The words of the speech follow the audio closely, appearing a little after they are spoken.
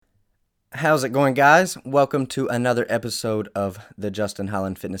How's it going, guys? Welcome to another episode of the Justin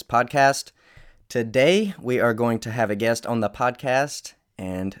Holland Fitness Podcast. Today, we are going to have a guest on the podcast,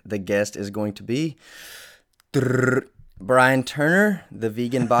 and the guest is going to be Brian Turner, the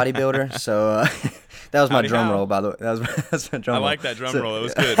vegan bodybuilder. So that was my drum roll, by the way. That's my drum roll. I like that drum roll. It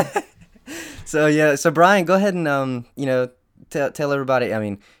was good. So Brian, go ahead and tell everybody. I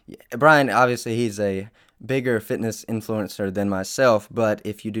mean, Brian, obviously, he's a bigger fitness influencer than myself, but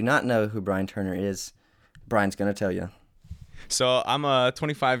if you do not know who Brian Turner is, Brian's going to tell you. So I'm a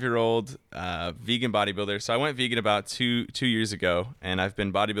 25-year-old vegan bodybuilder. So I went vegan about two years ago, and I've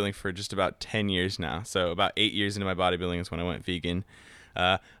been bodybuilding for just about 10 years now. So about 8 years into my bodybuilding is when I went vegan.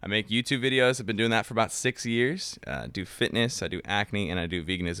 I make YouTube videos. I've been doing that for about 6 years. I do fitness, I do acne, and I do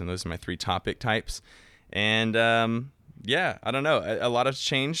veganism. Those are my three topic types. And yeah, I don't know. A lot has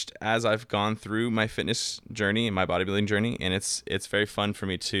changed as I've gone through my fitness journey and my bodybuilding journey, and it's very fun for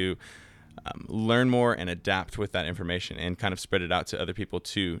me to learn more and adapt with that information and kind of spread it out to other people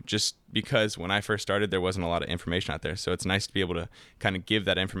too. Just because when I first started, there wasn't a lot of information out there, so it's nice to be able to kind of give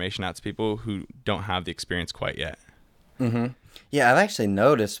that information out to people who don't have the experience quite yet. Mm-hmm. Yeah, I've actually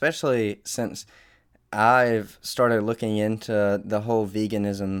noticed, especially since I've started looking into the whole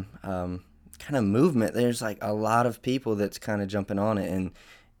veganism kind of movement. There's like a lot of people that's kind of jumping on it, and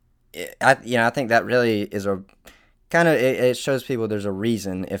I think that really is a kind of it shows people there's a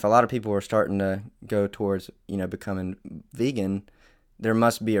reason. If a lot of people are starting to go towards becoming vegan, there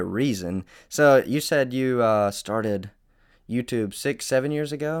must be a reason. So you said you started YouTube 6-7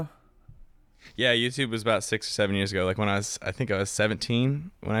 years ago. Yeah, YouTube was about 6 or 7 years ago. Like I think I was 17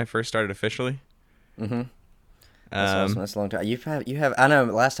 when I first started officially. Mm-hmm. That's awesome. That's a long time. You have. I know.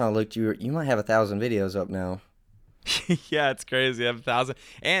 Last time I looked, you might have 1,000 videos up now. Yeah, it's crazy. I have 1,000,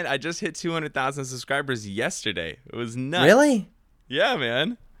 and I just hit 200,000 subscribers yesterday. It was nuts. Really? Yeah,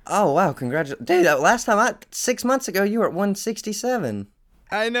 man. Oh wow! Congratulations, dude. Last time 6 months ago, you were at 167.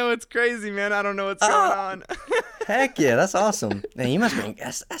 I know, it's crazy, man. I don't know what's going on. Heck yeah, that's awesome. Man, you must be.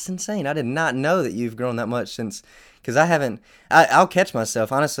 That's insane. I did not know that you've grown that much since. Because I haven't, I'll catch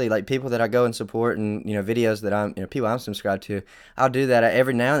myself, honestly, like people that I go and support and, videos that people I'm subscribed to, I'll do that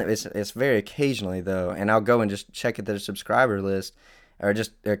every now and then. It's very occasionally, though, and I'll go and just check at their subscriber list or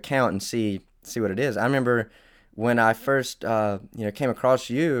just their count and see what it is. I remember when I first, came across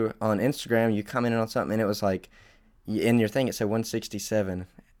you on Instagram, you commented on something, and it was like, in your thing, it said 167.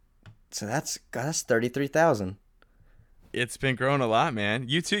 So that's 33,000. It's been growing a lot, man.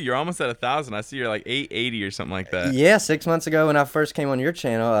 You too. You're almost at 1,000. I see you're like 880 or something like that. Yeah, 6 months ago when I first came on your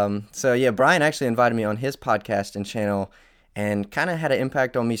channel. So yeah, Brian actually invited me on his podcast and channel, and kind of had an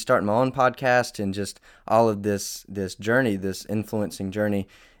impact on me starting my own podcast and just all of this journey, this influencing journey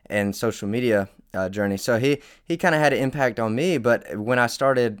and social media journey. So he kind of had an impact on me. But when I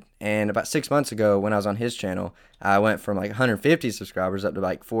started, and about 6 months ago when I was on his channel, I went from like 150 subscribers up to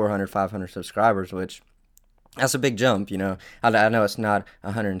like 400, 500 subscribers, which that's a big jump, I know it's not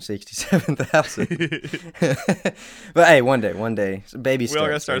 167,000. But hey, one day, baby steps. We all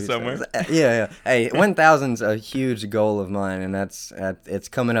gotta start somewhere. Yeah. Hey, 1,000's a huge goal of mine, and it's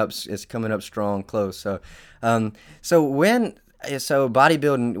coming up. It's coming up strong, close. So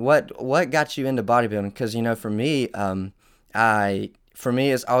bodybuilding. What got you into bodybuilding? Because for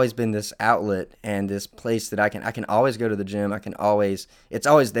me, it's always been this outlet and this place that I can always go to the gym. It's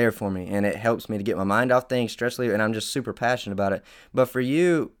always there for me, and it helps me to get my mind off things, stress reliever, and I'm just super passionate about it. But for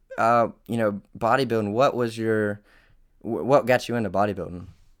you, bodybuilding, what got you into bodybuilding?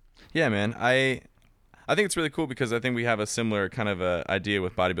 Yeah, man. I think it's really cool because I think we have a similar kind of a idea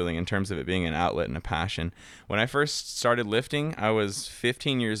with bodybuilding in terms of it being an outlet and a passion. When I first started lifting, I was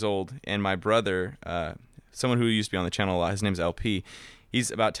 15 years old, and my brother, someone who used to be on the channel a lot, his name's LP. He's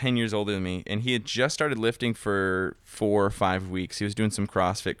about 10 years older than me, and he had just started lifting for 4 or 5 weeks. He was doing some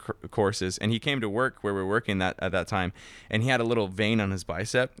CrossFit courses, and he came to work where we were working at that time, and he had a little vein on his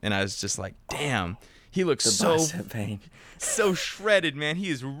bicep, and I was just like, damn, he looks so shredded, man. He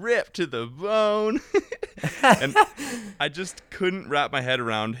is ripped to the bone. And I just couldn't wrap my head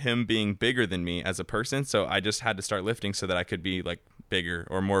around him being bigger than me as a person, so I just had to start lifting so that I could be like bigger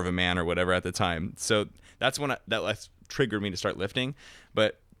or more of a man or whatever at the time. So that's when that triggered me to start lifting.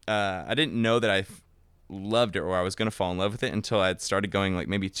 But I didn't know that I loved it or I was going to fall in love with it until I had started going like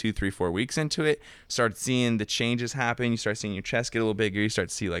maybe 2, 3, 4 weeks into it. Started seeing the changes happen. You start seeing your chest get a little bigger. You start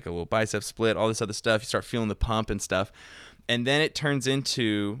to see like a little bicep split, all this other stuff. You start feeling the pump and stuff. And then it turns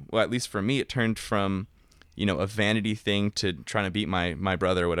into, well, at least for me, it turned from, a vanity thing to trying to beat my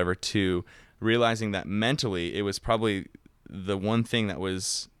brother or whatever, to realizing that mentally it was probably the one thing that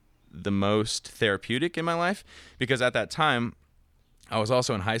was the most therapeutic in my life. Because at that time, I was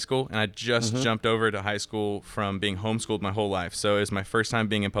also in high school, and I just Mm-hmm. jumped over to high school from being homeschooled my whole life. So it was my first time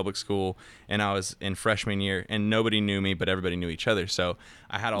being in public school, and I was in freshman year, and nobody knew me, but everybody knew each other. So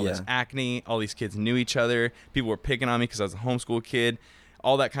I had all this Yeah. acne. All these kids knew each other. People were picking on me because I was a homeschool kid.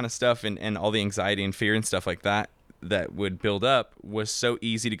 All that kind of stuff, and all the anxiety and fear and stuff like that would build up was so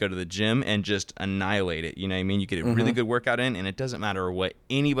easy to go to the gym and just annihilate it. You know what I mean? You get a really Mm-hmm. good workout in, and it doesn't matter what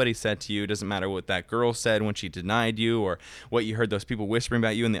anybody said to you. It doesn't matter what that girl said when she denied you, or what you heard those people whispering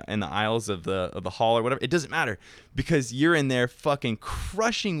about you in the aisles of the hall or whatever. It doesn't matter, because you're in there fucking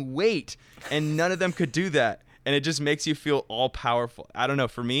crushing weight, and none of them could do that. And it just makes you feel all powerful. I don't know.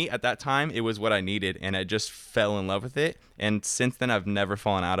 For me, at that time, it was what I needed, and I just fell in love with it. And since then, I've never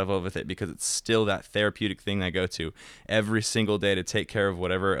fallen out of love with it, because it's still that therapeutic thing that I go to every single day to take care of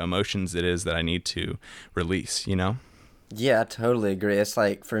whatever emotions it is that I need to release, you know? Yeah, I totally agree. It's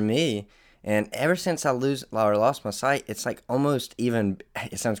like for me, and ever since I lose or lost my sight, it's like almost even.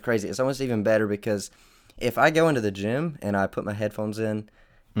 It sounds crazy. It's almost even better because if I go into the gym and I put my headphones in,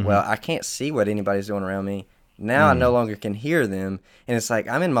 Mm-hmm. well, I can't see what anybody's doing around me. Now I no Mm. longer can hear them, and it's like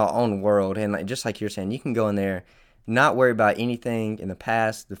I'm in my own world. And like just like you're saying, you can go in there, not worry about anything in the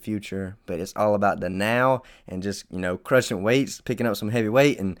past, the future, but it's all about the now and just crushing weights, picking up some heavy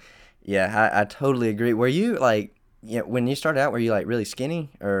weight, and yeah, I totally agree. Were you like, yeah, when you started out, were you like really skinny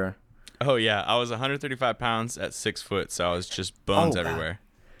or? Oh, yeah. I was 135 pounds at 6 foot, so I was just bones Oh God. everywhere.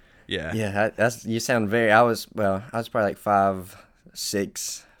 Yeah. Yeah, that's you sound very. I was probably like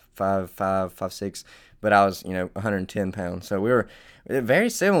 5'6", 5'6", but I was 110 pounds. So we were very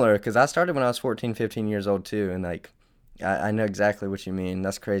similar because I started when I was 14, 15 years old too, and like I know exactly what you mean.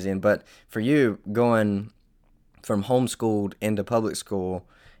 That's crazy. And but for you going from homeschooled into public school,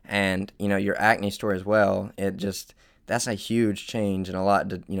 and your acne story as well, that's a huge change and a lot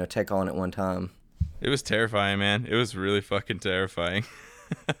to take on at one time. It was terrifying, man. It was really fucking terrifying.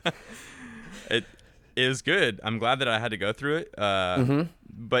 it it was good. I'm glad that I had to go through it. Mm-hmm.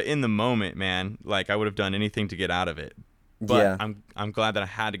 But in the moment, man, like I would have done anything to get out of it. But Yeah. I'm glad that I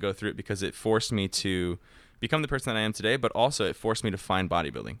had to go through it, because it forced me to become the person that I am today, but also it forced me to find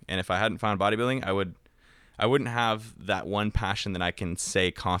bodybuilding. And if I hadn't found bodybuilding, I wouldn't have that one passion that I can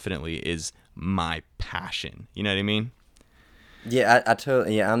say confidently is my passion. You know what I mean? Yeah, I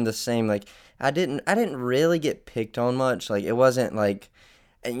totally. Yeah, I'm the same. Like, I didn't really get picked on much. Like, it wasn't like,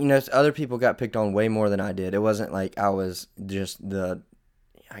 other people got picked on way more than I did. It wasn't like I was just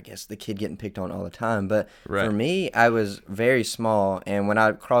I guess the kid getting picked on all the time. But for Right. me, I was very small, and when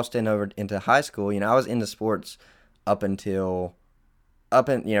I crossed over into high school, I was into sports up until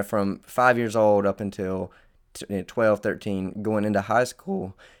from 5 years old up until 12, 13, going into high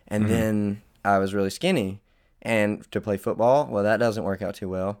school, and Mm-hmm. then I was really skinny. And to play football, well, that doesn't work out too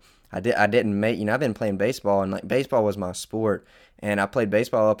well. I didn't make, I've been playing baseball, and like baseball was my sport, and I played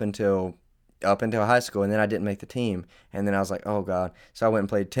baseball up until high school, and then I didn't make the team, and then I was like, oh God. So I went and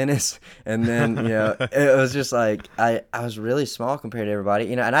played tennis, and then it was just like I was really small compared to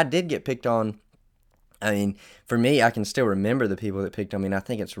everybody, and I did get picked on. I mean, for me, I can still remember the people that picked on me, and I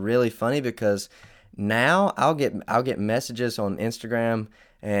think it's really funny because now I'll get messages on Instagram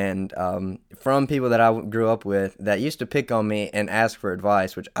and from people that I grew up with that used to pick on me and ask for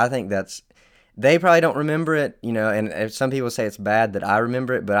advice, which I think they probably don't remember it, and if some people say it's bad that I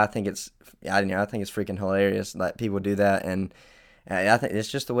remember it, but I think it's freaking hilarious that people do that, and I think it's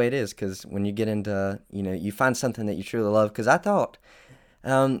just the way it is because when you get into, you find something that you truly love. Because I thought,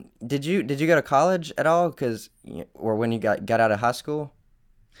 did you go to college at all? Or when you got out of high school?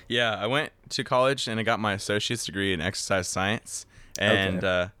 Yeah, I went to college and I got my associate's degree in exercise science, Okay. and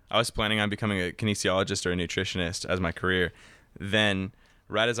I was planning on becoming a kinesiologist or a nutritionist as my career. Then,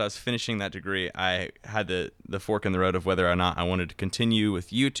 right as I was finishing that degree, I had the fork in the road of whether or not I wanted to continue with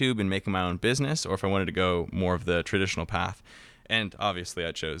YouTube and making my own business, or if I wanted to go more of the traditional path. And obviously,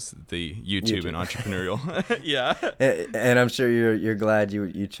 I chose the YouTube and YouTube. entrepreneurial. Yeah. And I'm sure you're glad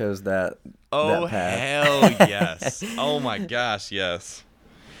you chose that Oh, path. hell yes. Oh my gosh, yes.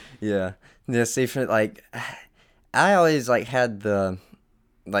 Yeah. Yeah, see, for like, I always like had the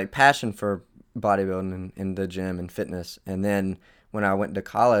like passion for bodybuilding in the gym and fitness, and then when I went to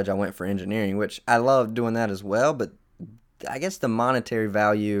college, I went for engineering, which I loved doing that as well. But I guess the monetary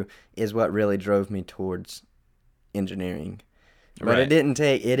value is what really drove me towards engineering. But it Right. didn't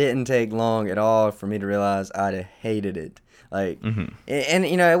take it didn't take long at all for me to realize I hated it. Like, Mm-hmm. and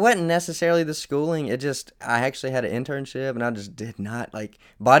it wasn't necessarily the schooling. It just I actually had an internship, and I just did not like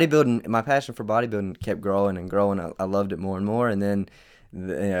bodybuilding. My passion for bodybuilding kept growing and growing. I loved it more and more, and then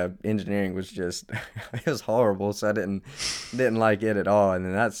engineering was just it was horrible. So I didn't like it at all. And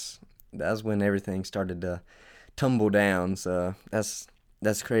then that's when everything started tumble down. So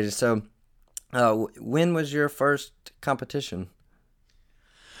that's crazy. So, when was your first competition?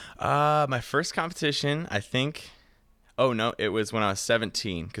 My first competition, I think. Oh no, it was when I was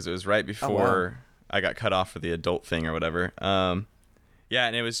 17 because it was right Oh wow. before I got cut off for the adult thing or whatever. Yeah,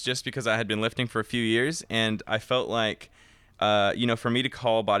 and it was just because I had been lifting for a few years, and I felt like, for me to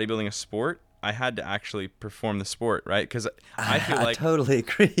call bodybuilding a sport, I had to actually perform the sport, right? Because I feel I like, totally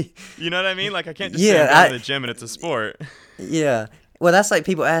agree. you know what I mean? Like I can't just say I'm Yeah, going to the gym and it's a sport. yeah. Well, that's like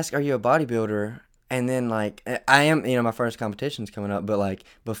people ask, "Are you a bodybuilder?" And then like I am, my first competition's coming up, but like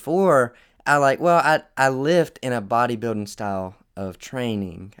before I like, well, I lift in a bodybuilding style of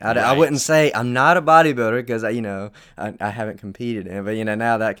training. I wouldn't Right. say I'm not a bodybuilder because I haven't competed in it, but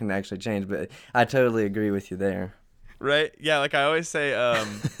now that can actually change. But I totally agree with you there. Right? Yeah, like I always say,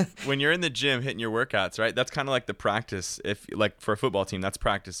 when you're in the gym hitting your workouts, right? That's kind of like the practice. If like for a football team, that's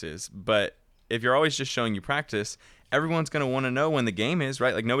practices. But if you're always just showing you practice, everyone's gonna want to know when the game is,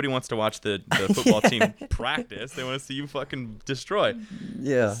 right? Like nobody wants to watch the football Yeah. team practice. They want to see you fucking destroy.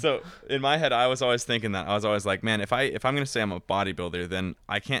 Yeah. So in my head, I was always thinking that. I was always like, man, if I'm gonna say I'm a bodybuilder, then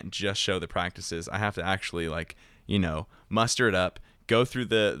I can't just show the practices. I have to actually like, muster it up, go through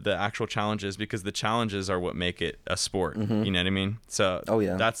the actual challenges because the challenges are what make it a sport. Mhm. You know what I mean? So Oh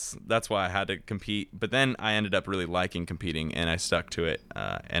yeah. that's why I had to compete. But then I ended up really liking competing, and I stuck to it,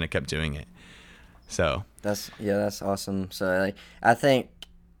 and I kept doing it. So That's awesome. So like I think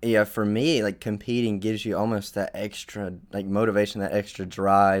for me like competing gives you almost that extra like motivation, that extra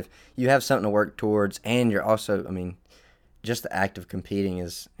drive. You have something to work towards, and you're also just the act of competing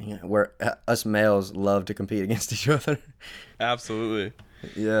is where us males love to compete against each other. absolutely.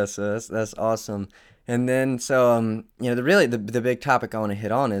 Yeah, so that's awesome. And then so the big topic I want to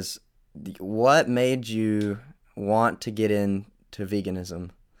hit on is what made you want to get into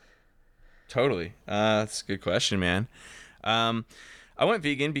veganism? Totally. That's a good question, man. Um, I went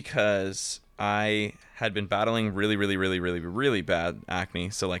vegan because I had been battling really, really, really, really, really bad acne.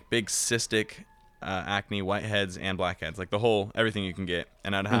 So like big cystic acne, whiteheads and blackheads, like the whole everything you can get.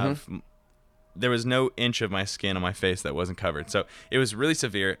 And Mhm. there was no inch of my skin on my face that wasn't covered. So it was really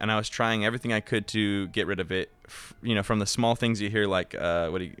severe, and I was trying everything I could to get rid of it. From the small things you hear, like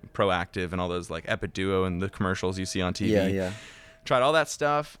Proactive and all those like Epiduo and the commercials you see on Yeah, TV. yeah. Tried all that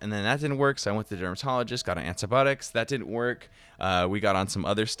stuff, and then that didn't work. So I went to the dermatologist, got on antibiotics. That didn't work. We got on some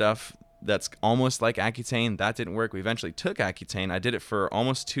other stuff that's almost like Accutane. That didn't work. We eventually took Accutane. I did it for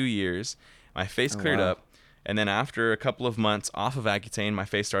almost 2 years. My face Oh cleared wow. up, and then after a couple of months off of Accutane, my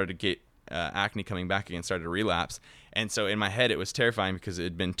face started to get acne coming back again, started to relapse. And so in my head, it was terrifying because it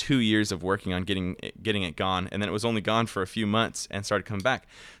had been 2 years of working on getting it gone, and then it was only gone for a few months and started coming back.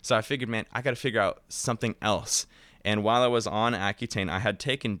 So I figured, man, I got to figure out something else. And while I was on Accutane, I had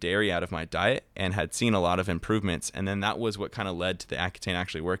taken dairy out of my diet and had seen a lot of improvements. And then that was what kind of led to the Accutane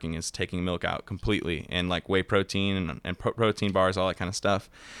actually working, is taking milk out completely, and like whey protein and protein bars, all that kind of stuff.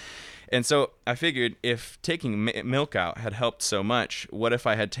 And so I figured if taking milk out had helped so much, what if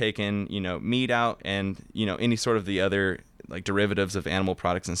I had taken, meat out and, any sort of the other like derivatives of animal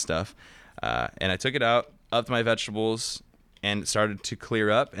products and stuff. And I took it out, upped my vegetables, and it started to clear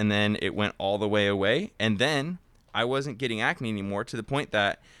up. And then it went all the way away. And then I wasn't getting acne anymore, to the point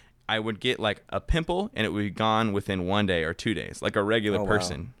that I would get like a pimple and it would be gone within 1 day or 2 days, like a regular Oh wow.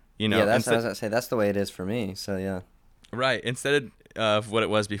 person, Yeah, that's I instead. was gonna say that's the way it is for me. So yeah. Right. Instead of what it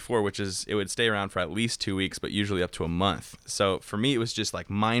was before, which is it would stay around for at least 2 weeks, but usually up to a month. So for me, it was just like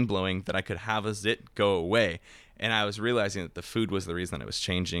mind blowing that I could have a zit go away. And I was realizing that the food was the reason that it was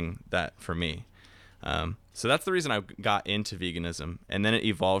changing that for me. So that's the reason I got into veganism. And then it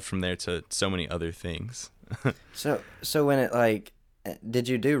evolved from there to so many other things. So when it like, did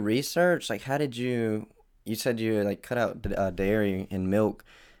you do research? Like, how did you? You said you like cut out dairy and milk.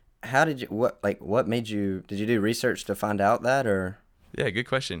 How did you? What made you? Did you do research to find out that or? Yeah, good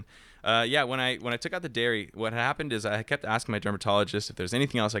question. Yeah, when I took out the dairy, what happened is I kept asking my dermatologist if there's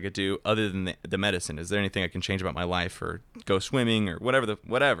anything else I could do other than the medicine. Is there anything I can change about my life, or go swimming, or whatever?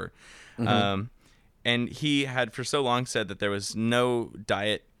 Mm-hmm. Um, and he had for so long said that there was no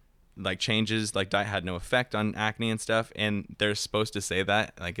diet like changes, like diet had no effect on acne and stuff. And they're supposed to say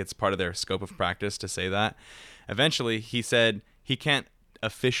that, like it's part of their scope of practice to say that. Eventually, he said he can't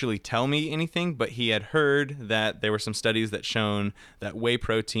officially tell me anything, but he had heard that there were some studies that shown that whey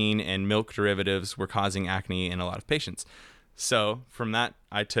protein and milk derivatives were causing acne in a lot of patients. So from that,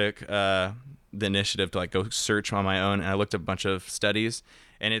 I took the initiative to like go search on my own, and I looked up a bunch of studies,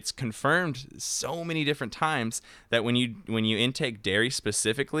 and it's confirmed so many different times that when you intake dairy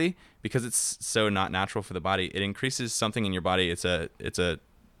specifically, because it's so not natural for the body, it increases something in your body. It's a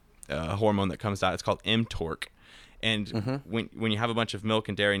hormone that comes out. It's called mTORC. And Mm-hmm. when you have a bunch of milk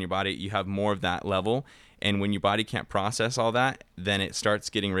and dairy in your body, you have more of that level. And when your body can't process all that, then it starts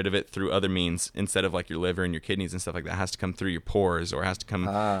getting rid of it through other means instead of like your liver and your kidneys and stuff like that. It has to come through your pores, or it has to come,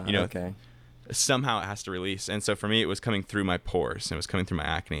 Ah, you know, okay. somehow it has to release. And so for me, it was coming through my pores, and it was coming through my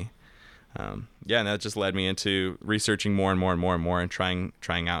acne. Yeah, and that just led me into researching more and more and more and more, and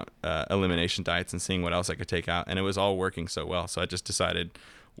trying out elimination diets and seeing what else I could take out. And it was all working so well. So I just decided,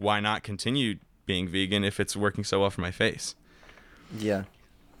 why not continue being vegan if it's working so well for my face? Yeah.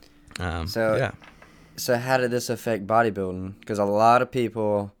 So Yeah, so how did this affect bodybuilding? Because a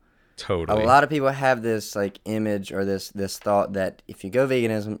totally. lot of people have this like image or this thought that if you go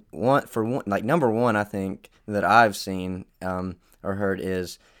veganism, like number one, I think that I've seen or heard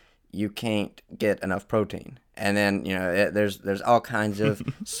is you can't get enough protein, and then there's all kinds of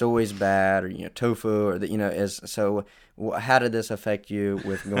soy's bad, or tofu, or is so. How did this affect you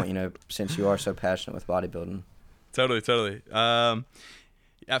with going? Since you are so passionate with bodybuilding. Totally.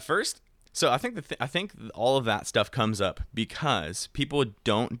 At first, so I think all of that stuff comes up because people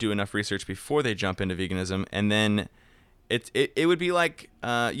don't do enough research before they jump into veganism, and then it would be like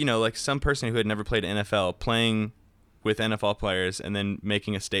like some person who had never played NFL playing with NFL players and then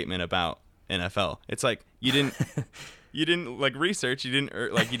making a statement about NFL. It's like you didn't like research, you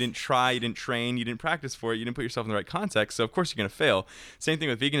didn't try, you didn't train, you didn't practice for it, you didn't put yourself in the right context, so of course you're going to fail. Same thing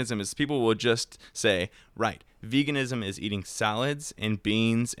with veganism is people will just say, right, veganism is eating salads and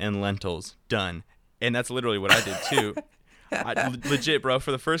beans and lentils, done. And that's literally what I did too. Legit, bro,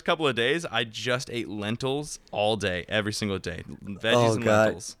 for the first couple of days, I just ate lentils all day, every single day. Veggies and God.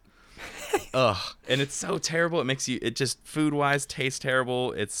 lentils. Ugh, and it's so terrible. It just food wise tastes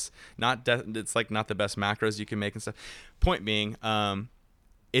terrible. It's it's like not the best macros you can make and stuff. Point being,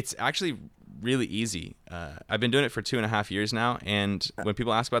 it's actually really easy. I've been doing it for 2.5 years now, and when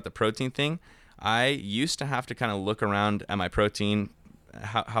people ask about the protein thing, I used to have to kind of look around at my protein,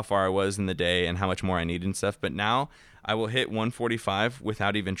 how far I was in the day and how much more I needed and stuff. But now I will hit 145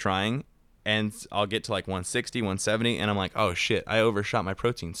 without even trying, and I'll get to like 160, 170, and I'm like, oh shit, I overshot my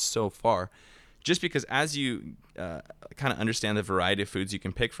protein so far. Just because as you kind of understand the variety of foods you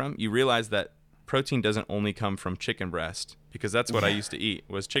can pick from, you realize that protein doesn't only come from chicken breast, because that's what I used to eat,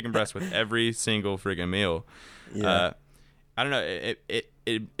 was chicken breast with every single friggin' meal. Yeah. I don't know,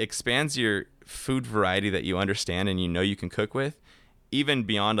 it expands your food variety that you understand and you can cook with, even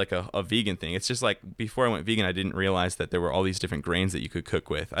beyond like a vegan thing. It's just like before I went vegan, I didn't realize that there were all these different grains that you could cook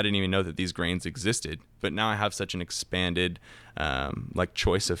with. I didn't even know that these grains existed. But now I have such an expanded like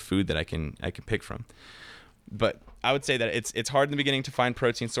choice of food that I can pick from. But I would say that it's hard in the beginning to find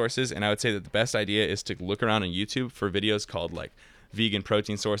protein sources, and I would say that the best idea is to look around on YouTube for videos called like vegan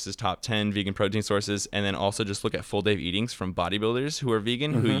protein sources, top 10 vegan protein sources, and then also just look at full day eatings from bodybuilders who are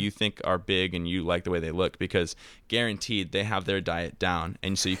vegan, who you think are big and you like the way they look, because guaranteed they have their diet down,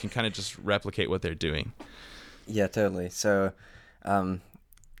 and so you can kind of just replicate what they're doing. Yeah, totally. So,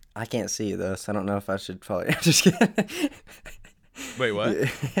 I can't see you though, so I don't know if I should probably. Just kidding. Wait, what?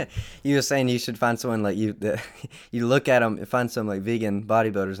 You were saying you should find someone like you that you look at them, find some like vegan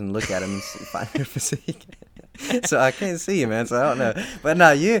bodybuilders and look at them and find their physique. So I can't see you, man. So I don't know. But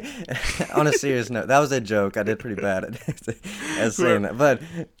no, you. On a serious note, that was a joke. I did pretty bad at saying that. But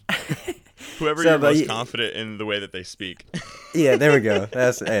whoever you're most confident in the way that they speak. Yeah, there we go.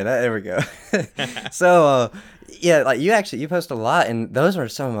 There we go. So yeah, like you post a lot, and those are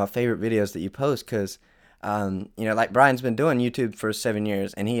some of my favorite videos that you post because. Like Brian's been doing YouTube for 7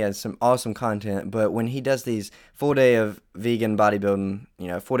 years, and he has some awesome content. But when he does these full day of vegan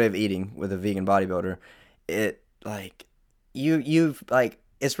bodybuilding, full day of eating with a vegan bodybuilder, it like you've like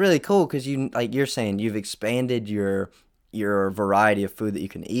it's really cool because you're saying you've expanded your variety of food that you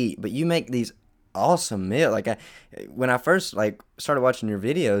can eat, but you make these awesome meal. Like when I first like started watching your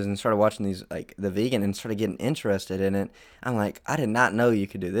videos and started watching these like the vegan and started getting interested in it, I'm like, I did not know you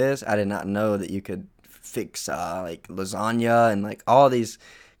could do this. I did not know that you could fix like lasagna and like all these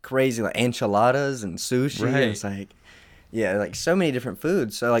crazy like enchiladas and sushi. Right. And it's like, yeah, like so many different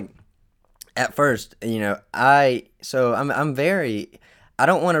foods. So like at first, I'm very, I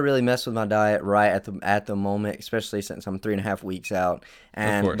don't want to really mess with my diet right at the moment, especially since I'm 3.5 weeks out.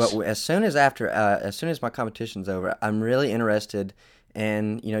 And but as soon as my competition's over, I'm really interested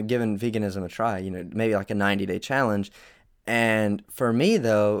in giving veganism a try. Maybe like a 90-day challenge. And for me,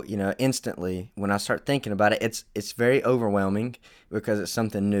 though, instantly when I start thinking about it, it's very overwhelming because it's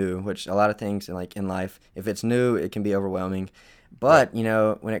something new, which a lot of things in life, if it's new, it can be overwhelming. But,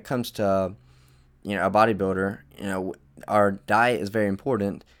 when it comes to, a bodybuilder, our diet is very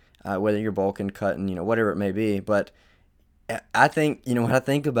important, whether you're bulking, cutting, whatever it may be. But I think, you know, when I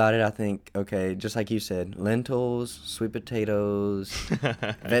think about it, I think, okay, just like you said, lentils, sweet potatoes,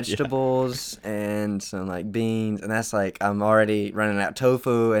 Yeah. vegetables, and some like beans, and that's like I'm already running out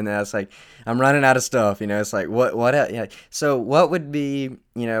tofu, and that's like I'm running out of stuff. You know, it's like yeah. So what would be,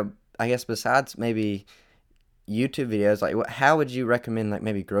 you know, I guess besides maybe YouTube videos, like how would you recommend like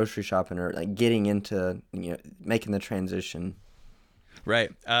maybe grocery shopping or like getting into, you know, making the transition?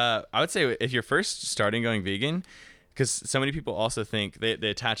 Right. I would say if you're first starting going vegan, because so many people also think they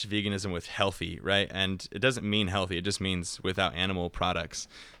attach veganism with healthy, right? And it doesn't mean healthy. It just means without animal products.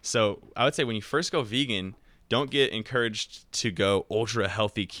 So I would say when you first go vegan, don't get encouraged to go ultra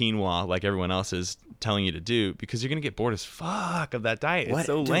healthy quinoa like everyone else is telling you to do, because you're going to get bored as fuck of that diet. It's What,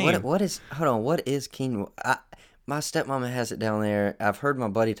 so dude? lame. What is? Hold on. What is quinoa? My stepmama has it down there. I've heard my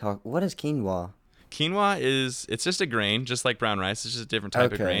buddy talk. What is quinoa? Quinoa it's just a grain, just like brown rice. It's just a different type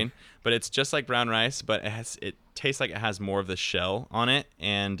of Okay. grain, but it's just like brown rice, but it tastes like it has more of the shell on it,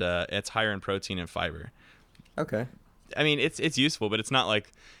 and it's higher in protein and fiber. Okay. I mean, it's useful, but it's not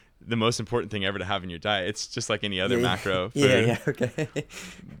like the most important thing ever to have in your diet. It's just like any other Yeah. macro Yeah. food. Yeah. Okay.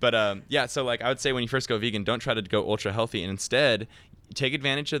 But yeah, so like I would say when you first go vegan, don't try to go ultra healthy, and instead take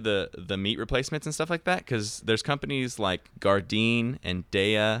advantage of the meat replacements and stuff like that, because there's companies like Gardein and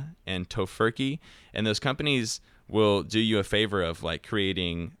Daiya and Tofurky, and those companies will do you a favor of like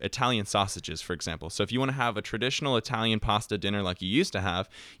creating Italian sausages, for example. So if you want to have a traditional Italian pasta dinner like you used to have,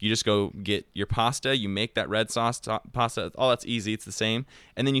 you just go get your pasta, you make that red sauce pasta, all that's easy, it's the same,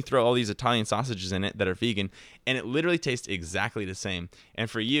 and then you throw all these Italian sausages in it that are vegan, and it literally tastes exactly the same. And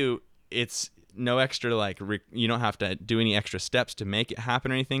for you, it's no extra like you don't have to do any extra steps to make it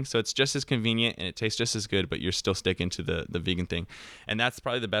happen or anything, so it's just as convenient and it tastes just as good, but you're still sticking to the vegan thing. And that's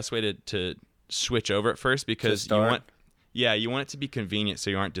probably the best way to switch over at first, To because start. you want it to be convenient so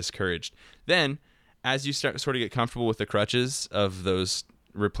you aren't discouraged. Then as you start sort of get comfortable with the crutches of those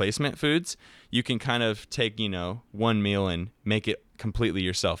replacement foods, you can kind of take, you know, one meal and make it completely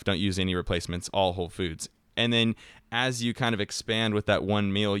yourself. Don't use any replacements, all whole foods. And then as you kind of expand with that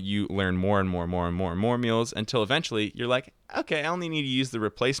one meal, you learn more and more and more and more and more meals, until eventually you're like, okay, I only need to use the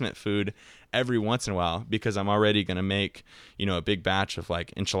replacement food every once in a while, because I'm already going to make, you know, a big batch of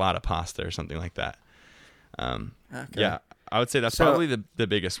like enchilada pasta or something like that. Okay. Yeah, I would say that's So probably the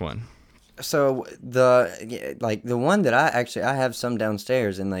biggest one. so the yeah, like the one that I have some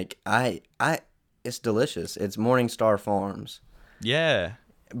downstairs, and like I it's delicious. It's Morningstar Farms. Yeah.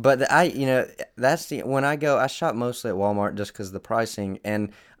 But you know, that's the when I go, I shop mostly at Walmart just because of the pricing.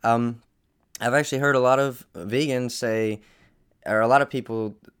 And I've actually heard a lot of vegans say, or a lot of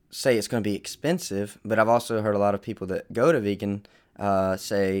people say it's going to be expensive. But I've also heard a lot of people that go to vegan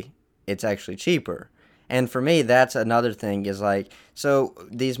say it's actually cheaper. And for me, that's another thing is like, so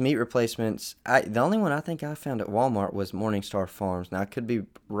these meat replacements, the only one I think I found at Walmart was Morningstar Farms. Now I could be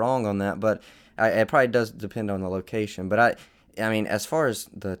wrong on that, but it probably does depend on the location. But I mean, as far as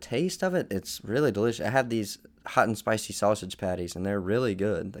the taste of it, it's really delicious. I have these hot and spicy sausage patties, and they're really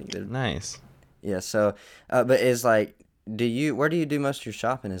good. Like Nice. yeah. So, but is like, where do you do most of your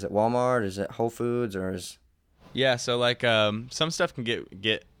shopping? Is it Walmart? Is it Whole Foods? Or is Yeah, so like some stuff can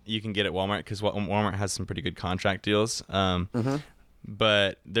get you can get at Walmart, because Walmart has some pretty good contract deals. mm-hmm.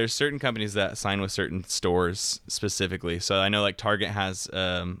 But there's certain companies that sign with certain stores specifically. So I know like Target has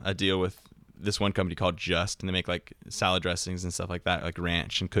a deal with this one company called Just, and they make like salad dressings and stuff like that, like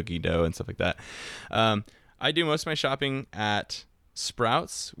ranch and cookie dough and stuff like that. I do most of my shopping at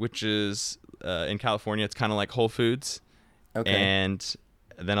Sprouts, which is in California. It's kind of like Whole Foods. Okay. And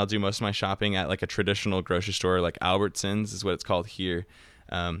then I'll do most of my shopping at like a traditional grocery store, like Albertsons is what it's called here.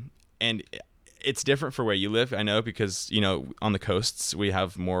 And it's different for where you live, I know, because, you know, on the coasts we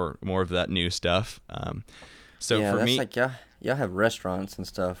have more of that new stuff. So Yeah, for that's me, like y'all have restaurants and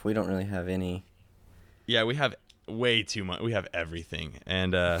stuff. We don't really have any. yeah, we have way too much. We have everything.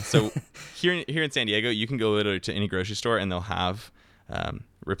 And so here in San Diego, you can go literally to any grocery store and they'll have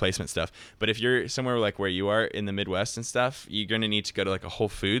replacement stuff. But if you're somewhere like where you are in the Midwest and stuff, you're going to need to go to like a Whole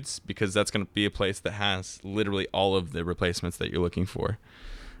Foods, because that's going to be a place that has literally all of the replacements that you're looking for.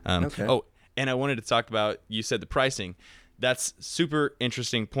 Okay. Oh, and I wanted to talk about, you said the pricing. That's super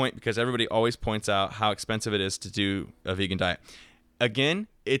interesting point, because everybody always points out how expensive it is to do a vegan diet. Again,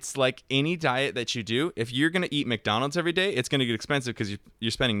 it's like any diet that you do. If you're going to eat McDonald's every day, it's going to get expensive, because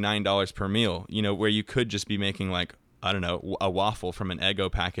you're spending $9 per meal, you know, where you could just be making like, I don't know, a waffle from an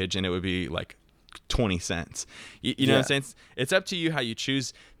Eggo package, and it would be like 20 cents. You know what I'm Yeah. saying? It's up to you how you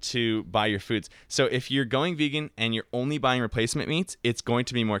choose to buy your foods. So if you're going vegan and you're only buying replacement meats, it's going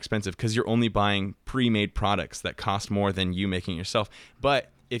to be more expensive, because you're only buying pre-made products that cost more than you making yourself.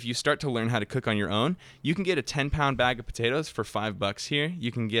 But if you start to learn how to cook on your own, you can get a 10-pound bag of potatoes for $5 here.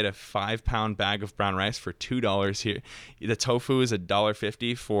 You can get a 5-pound bag of brown rice for $2 here. The tofu is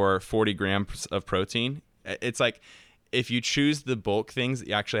 $1.50 for 40 grams of protein. It's like, if you choose the bulk things that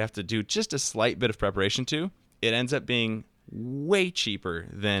you actually have to do just a slight bit of preparation to, it ends up being way cheaper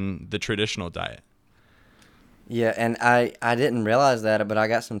than the traditional diet. Yeah, and I didn't realize that, but I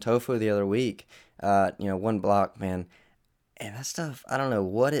got some tofu the other week. One block, man. And that stuff, I don't know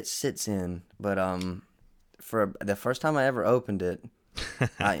what it sits in, but for the first time I ever opened it,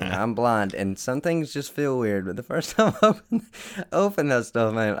 I'm blind, and some things just feel weird. But the first time I opened that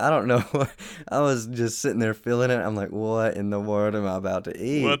stuff, man, I don't know. I was just sitting there feeling it. I'm like, what in the world am I about to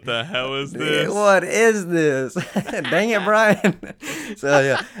eat? What the hell is this? What is this? Dang it, Brian. So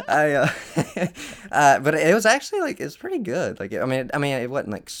yeah, but it was actually like it's pretty good. Like I mean, it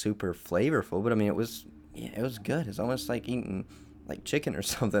wasn't like super flavorful, but I mean, it was good. It's almost like eating like chicken or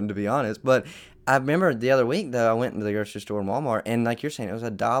something, to be honest. But I remember the other week though, I went into the grocery store in Walmart, and like you're saying, it was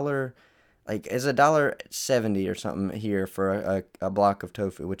 $1.70 or something here for a block of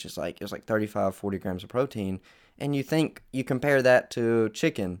tofu, which is like, it was like 35, 40 grams of protein. And you think, you compare that to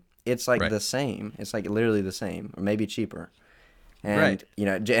chicken, it's like the same. It's like literally the same, or maybe cheaper. And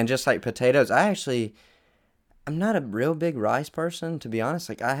and just like potatoes, I'm not a real big rice person, to be honest.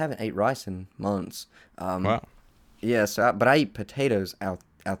 Like I haven't ate rice in months. Wow. Yeah, but I eat potatoes out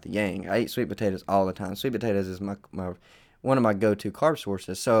the yang. I eat sweet potatoes all the time. Sweet potatoes is my one of my go-to carb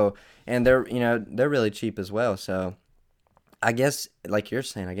sources. So, and they're really cheap as well. So, I guess like you're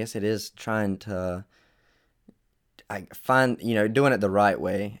saying, I guess it is trying to find doing it the right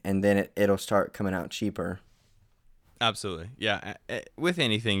way, and then it'll start coming out cheaper. Absolutely, yeah. With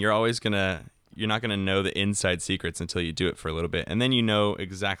anything, you're not gonna know the inside secrets until you do it for a little bit, and then you know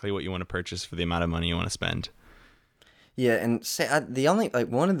exactly what you want to purchase for the amount of money you want to spend. Yeah, and the only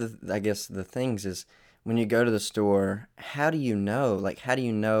one of the, I guess, the things is when you go to the store, how do you know? Like, how do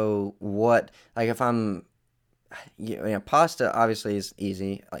you know what? Like, if I'm, pasta obviously is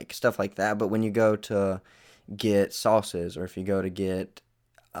easy, like stuff like that. But when you go to get sauces, or if you go to get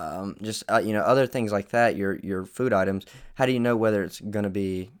just other things like that, your food items, how do you know whether it's gonna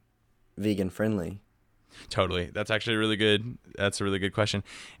be vegan friendly? Totally. That's a really good question.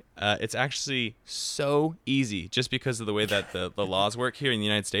 It's actually so easy just because of the way that the laws work here in the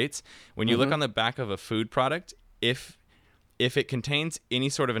United States. When you look on the back of a food product, if it contains any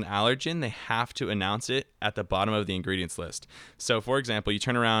sort of an allergen, they have to announce it at the bottom of the ingredients list. So, for example, you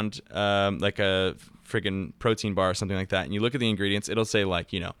turn around like a friggin' protein bar or something like that, and you look at the ingredients, it'll say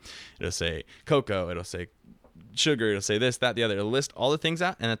it'll say cocoa, it'll say sugar, it'll say this, that, the other. It'll list all the things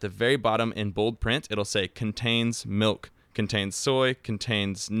out, and at the very bottom in bold print, it'll say contains milk, contains soy,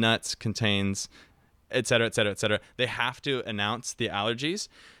 contains nuts, contains et cetera, et cetera, et cetera. They have to announce the allergies.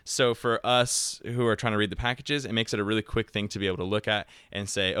 So for us who are trying to read the packages, it makes it a really quick thing to be able to look at and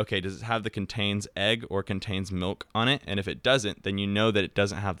say, okay, does it have the contains egg or contains milk on it? And if it doesn't, then you know that it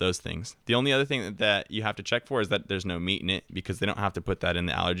doesn't have those things. The only other thing that you have to check for is that there's no meat in it, because they don't have to put that in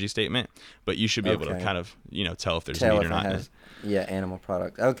the allergy statement. But you should be able to kind of, tell if there's meat or not. Animal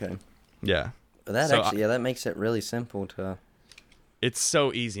product. Okay. Yeah. That makes it really simple to... It's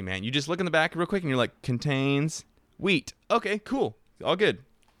so easy, man. You just look in the back real quick and you're like, contains wheat. Okay, cool. All good.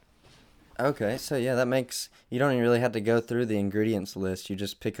 Okay, so yeah, that makes... You don't even really have to go through the ingredients list. You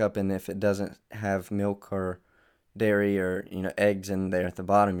just pick up, and if it doesn't have milk or dairy or, eggs in there at the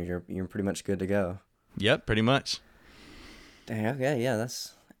bottom, you're pretty much good to go. Yep, pretty much. Dang, okay, yeah,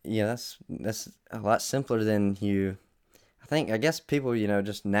 that's a lot simpler than you... I guess people,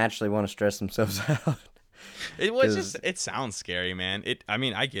 just naturally want to stress themselves out. It sounds scary, man.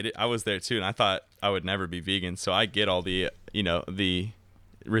 I get it. I was there too, and I thought I would never be vegan, so I get all the, the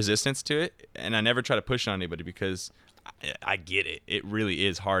resistance to it, and I never try to push it on anybody because I get it. It really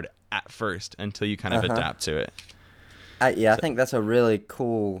is hard at first until you kind of adapt to it. I think that's a really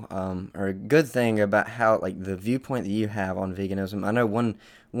cool or a good thing about how, like, the viewpoint that you have on veganism. I know one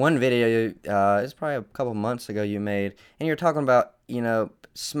video, it's probably a couple months ago you made, and you're talking about,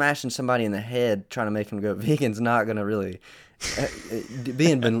 smashing somebody in the head trying to make them go vegan's not going to really,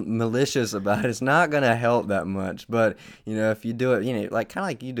 being malicious about it's not going to help that much. But, if you do it, like kind of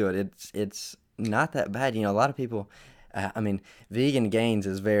like you do it, it's not that bad. A lot of people, Vegan Gains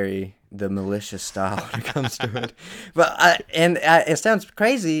is very the malicious style when it comes to it. But it sounds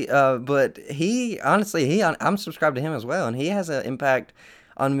crazy, but I'm subscribed to him as well, and he has an impact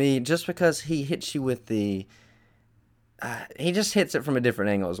on me just because he hits you with the he just hits it from a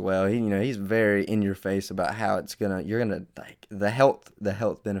different angle as well. He's very in your face about how you're gonna like the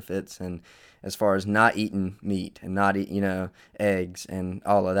health benefits, and as far as not eating meat and not eat, eggs and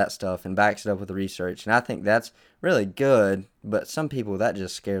all of that stuff, and backs it up with the research. And I think that's really good, but some people that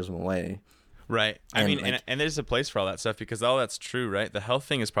just scares them away. Right. I mean, and there's a place for all that stuff because all that's true, right? The health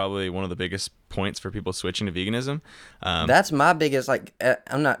thing is probably one of the biggest points for people switching to veganism. That's my biggest, like,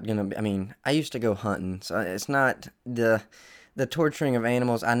 I'm not going to, I mean, I used to go hunting, so it's not the torturing of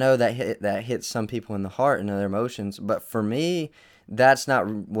animals. I know that hits some people in the heart and their emotions, but for me, that's not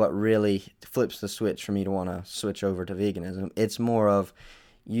what really flips the switch for me to want to switch over to veganism. It's more of,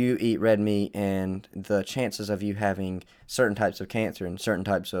 you eat red meat and the chances of you having certain types of cancer and certain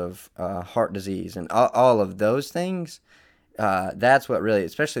types of heart disease and all of those things, that's what really,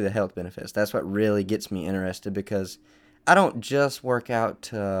 especially the health benefits, that's what really gets me interested, because I don't just work out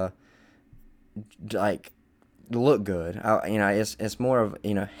to like look good. It's more of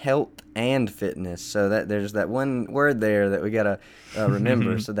health and fitness. So that there's that one word there that we gotta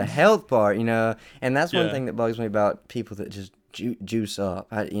remember. So the health part, and that's one thing that bugs me about people that just juice up.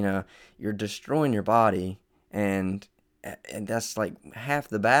 You're destroying your body, and that's like half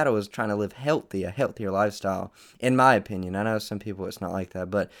the battle is trying to live a healthier lifestyle, in my opinion. I know some people it's not like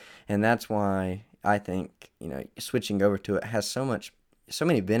that, and that's why I think switching over to it has so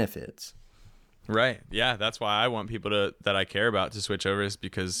many benefits. Right. Yeah, that's why I want people that I care about to switch over, is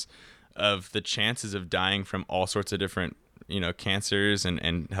because of the chances of dying from all sorts of different cancers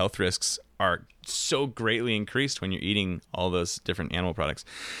and health risks are so greatly increased when you're eating all those different animal products.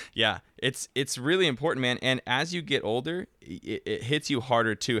 Yeah, it's really important, man. And as you get older, it hits you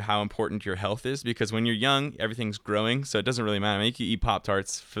harder too how important your health is, because when you're young, everything's growing, so it doesn't really matter. I mean, you can eat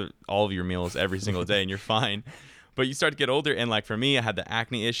Pop-Tarts for all of your meals every single day and you're fine. But you start to get older, and like for me, I had the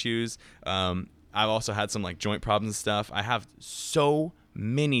acne issues. I've also had some like joint problems and stuff. I have so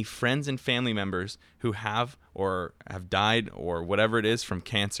many friends and family members who have or have died or whatever it is from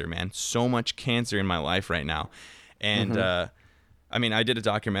cancer, man. So much cancer in my life right now. And I mean, I did a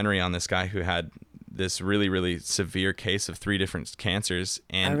documentary on this guy who had this really, really severe case of 3 different cancers.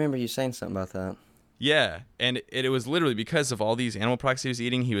 And I remember you saying something about that. Yeah, and it was literally because of all these animal products he was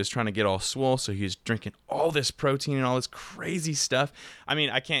eating. He was trying to get all swole, so he was drinking all this protein and all this crazy stuff. I mean,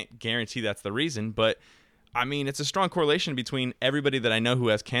 I can't guarantee that's the reason, but I mean, it's a strong correlation between everybody that I know who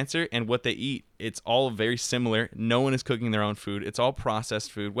has cancer and what they eat. It's all very similar. No one is cooking their own food. It's all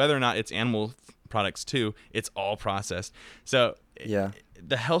processed food. Whether or not it's animal products too, it's all processed. So yeah,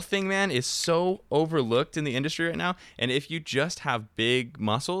 the health thing, man, is so overlooked in the industry right now. And if you just have big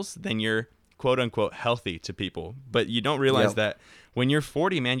muscles, then you're quote unquote healthy to people. But you don't realize that when you're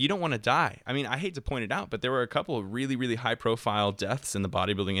 40, man, you don't want to die. I mean, I hate to point it out, but there were a couple of really, really high profile deaths in the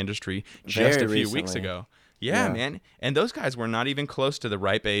bodybuilding industry just a few weeks ago. Yeah, man. And those guys were not even close to the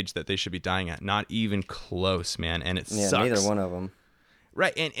ripe age that they should be dying at. Not even close, man. And it sucks. Neither one of them.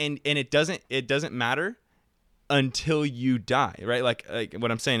 Right. And it doesn't matter until you die, right? Like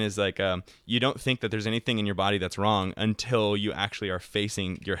what I'm saying is like you don't think that there's anything in your body that's wrong until you actually are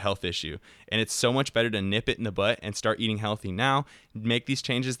facing your health issue. And it's so much better to nip it in the butt and start eating healthy now, make these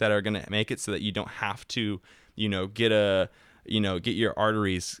changes that are going to make it so that you don't have to, get your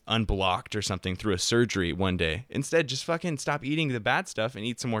arteries unblocked or something through a surgery one day. Instead, just fucking stop eating the bad stuff and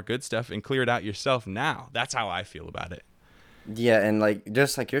eat some more good stuff and clear it out yourself now. That's how I feel about it. Yeah, and like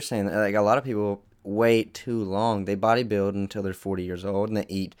just like you're saying, like a lot of people wait too long. They bodybuild until they're 40 years old, and they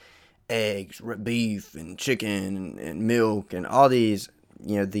eat eggs, beef, and chicken, and milk, and all these,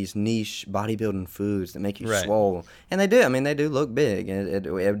 these niche bodybuilding foods that make you swole. And they do. I mean, they do look big, and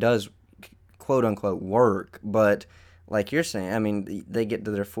it does, quote unquote, work. But like you're saying, I mean, they get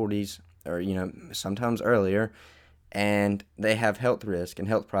to their 40s or sometimes earlier, and they have health risk and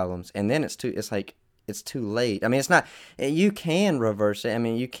health problems, and then it's too late. I mean, it's not, you can reverse it. I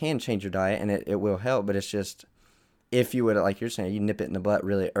mean, you can change your diet and it will help, but it's just, if you would, like you're saying, you nip it in the butt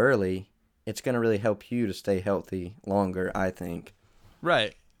really early, it's going to really help you to stay healthy longer, I think.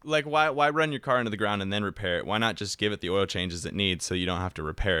 Right. Like, why run your car into the ground and then repair it? Why not just give it the oil changes it needs so you don't have to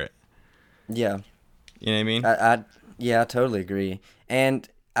repair it? Yeah. You know what I mean? I totally agree. And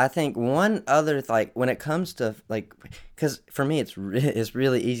I think one other, like, when it comes to, like, because for me it's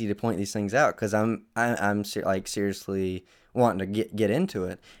really easy to point these things out because I'm seriously wanting to get into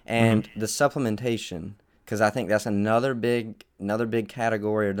it, and the supplementation, because I think that's another big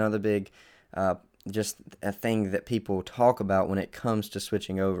category, another big just a thing that people talk about when it comes to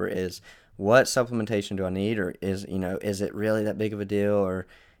switching over is, what supplementation do I need, or is it really that big of a deal, or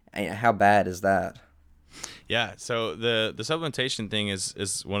how bad is that? Yeah, so the supplementation thing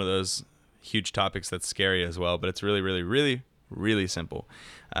is one of those, huge topics that's scary as well, but it's really, really, really, really simple.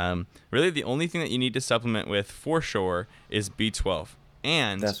 Really, the only thing that you need to supplement with for sure is B12.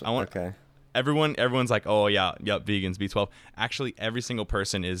 And That's I want okay. everyone's like, oh yeah, yep, vegans, B12. Actually, every single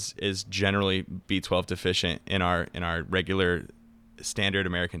person is generally B12 deficient in our regular standard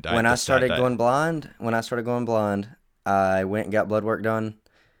American diet. When I the SAD started diet. going blind, I went and got blood work done,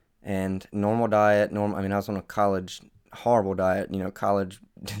 and normal diet. I mean, I was on a horrible diet. College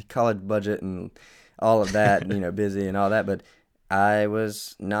college budget and all of that. Busy and all that. But I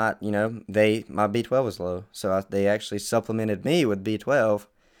was not. My B12 was low, so they actually supplemented me with B12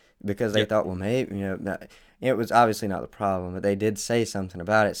 because they Yep. thought, well, maybe it was obviously not the problem, but they did say something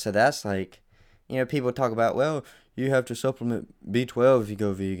about it. So that's like, people talk about, well, you have to supplement B12 if you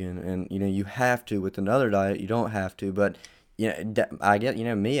go vegan, and you have to with another diet. You don't have to, but I get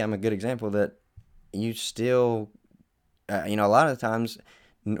me. I'm a good example that you still, a lot of the times,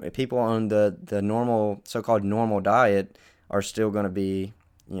 people on the normal so-called normal diet are still going to be,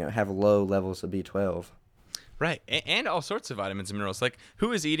 have low levels of B12. Right, and all sorts of vitamins and minerals. Like,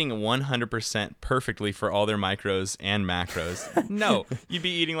 who is eating 100% perfectly for all their micros and macros? No, you'd be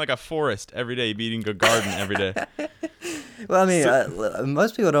eating like a forest every day. You'd be eating a garden every day. Well, I mean,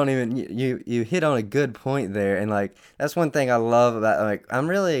 most people don't even. You hit on a good point there, and like that's one thing I love about I'm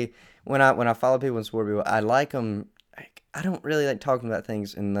really when I follow people and support people, I like them. I don't really like talking about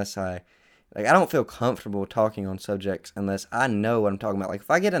things unless I don't feel comfortable talking on subjects unless I know what I'm talking about. Like if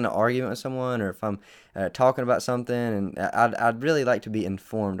I get in an argument with someone or if I'm talking about something, and I'd really like to be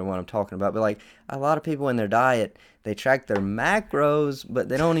informed on what I'm talking about. But like a lot of people in their diet, they track their macros, but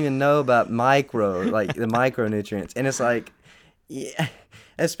they don't even know about like the micronutrients. And it's like, yeah,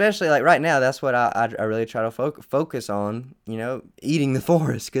 especially like right now, that's what I really try to focus on, eating the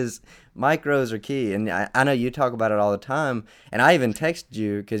forest, because micros are key. And I know you talk about it all the time. And I even texted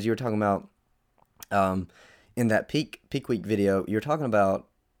you because you were talking about, in that peak week video, you're talking about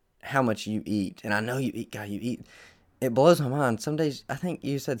how much you eat, and I know you eat. God, you eat. It blows my mind. Some days, I think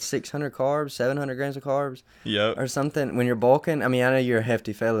you said 600 carbs, 700 grams of carbs, Yep. or something. When you're bulking, I mean, I know you're a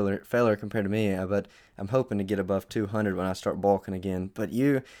hefty feller compared to me, but I'm hoping to get above 200 when I start bulking again. But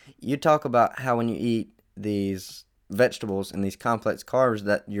you talk about how when you eat these vegetables and these complex carbs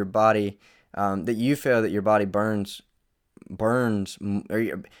that your body, that you feel that your body burns,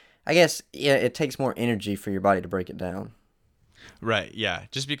 or I guess, yeah, it takes more energy for your body to break it down. Right, yeah.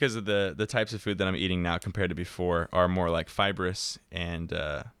 Just because of the types of food that I'm eating now compared to before are more like fibrous and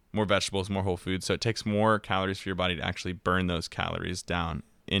more vegetables, more whole foods. So it takes more calories for your body to actually burn those calories down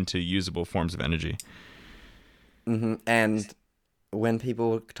into usable forms of energy. And when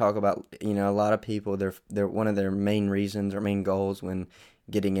people talk about, a lot of people, they're one of their main reasons or main goals when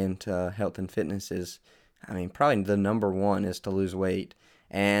getting into health and fitness is, I mean, probably the number one is to lose weight.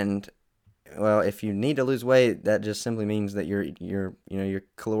 And well, if you need to lose weight, that just simply means that you're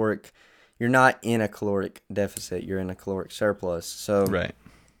caloric, you're not in a caloric deficit, you're in a caloric surplus. So Right.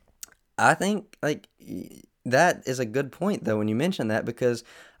 I think that is a good point though when you mention that, because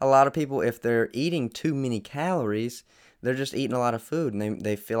a lot of people, if they're eating too many calories, they're just eating a lot of food, and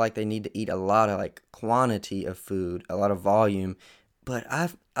they feel like they need to eat a lot of like quantity of food, a lot of volume. But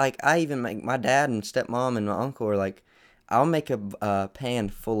I even make my dad and stepmom and my uncle are like, I'll make a pan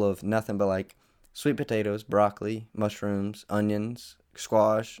full of nothing but like sweet potatoes, broccoli, mushrooms, onions,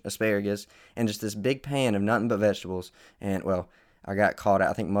 squash, asparagus, and just this big pan of nothing but vegetables. And well, I got called out.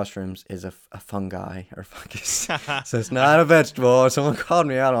 I think mushrooms is a fungi or fungus, so it's not a vegetable. Someone called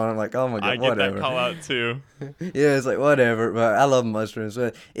me out on it. I'm like, oh my god, I get whatever. that call out too. Yeah, it's like whatever. But I love mushrooms.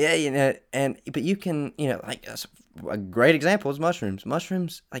 But yeah, but you can, like a great example is mushrooms.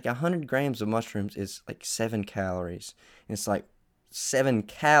 Mushrooms, like 100 grams of mushrooms is like 7 calories. And it's like 7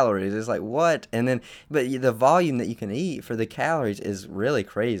 calories. It's like what? And then, but the volume that you can eat for the calories is really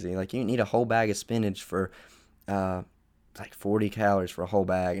crazy. Like you can eat a whole bag of spinach for, like 40 calories for a whole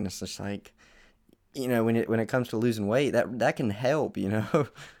bag, and it's just like, when it comes to losing weight, that can help.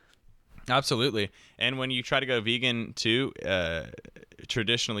 Absolutely. And when you try to go vegan too,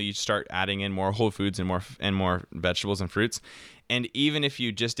 traditionally you start adding in more whole foods and more vegetables and fruits. And even if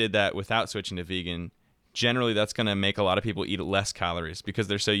you just did that without switching to vegan, generally that's going to make a lot of people eat less calories because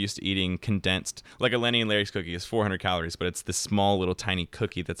they're so used to eating condensed. Like a Lenny and Larry's cookie is 400 calories, but it's this small little tiny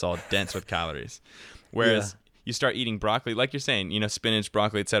cookie that's all dense with calories. Whereas you start eating broccoli, like you're saying, spinach,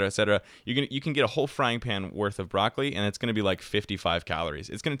 broccoli, et cetera, you can get a whole frying pan worth of broccoli, and it's going to be like 55 calories.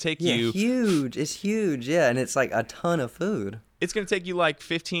 It's going to take you... huge. It's huge, yeah, and it's like a ton of food. It's going to take you like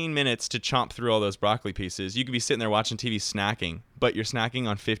 15 minutes to chomp through all those broccoli pieces. You could be sitting there watching TV snacking, but you're snacking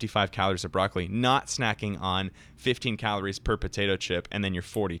on 55 calories of broccoli, not snacking on 15 calories per potato chip, and then you're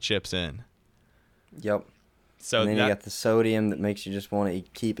 40 chips in. Yep. So And then you that got the sodium that makes you just want to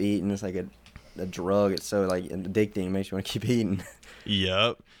keep eating. It's like a drug. It's so like addicting. It makes you want to keep eating.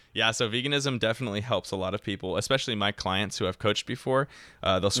 Yep. Yeah, so veganism definitely helps a lot of people, especially my clients who I've coached before.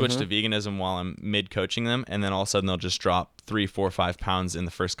 They'll switch to veganism while I'm mid coaching them, and then all of a sudden they'll just drop 3, 4, 5 pounds in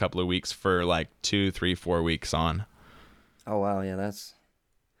the first couple of weeks for like 2, 3, 4 weeks on. Oh wow, yeah, that's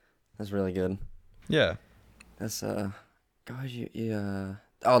really good. Yeah. That's gosh,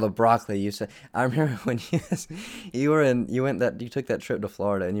 oh, the broccoli you said. I remember when you took that trip to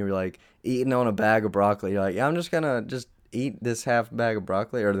Florida and you were like eating on a bag of broccoli. You're like, yeah, I'm just gonna just eat this half bag of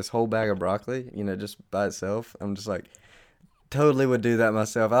broccoli or this whole bag of broccoli, just by itself. I'm just like totally would do that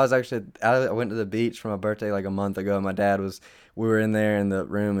myself. I went to the beach for my birthday like a month ago. We were in there in the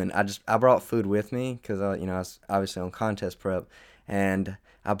room and I brought food with me because I was obviously on contest prep, and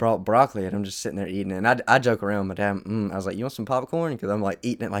I brought broccoli and I'm just sitting there eating it. And I joke around with my dad. I was like, "You want some popcorn?" Because I'm like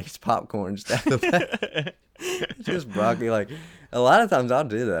eating it like it's popcorn just out of the bag. Just broccoli. Like a lot of times I'll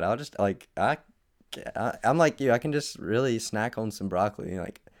do that. I'll just like I'm like you. I can just really snack on some broccoli.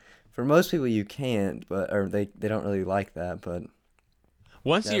 Like for most people you can't, or they don't really like that. But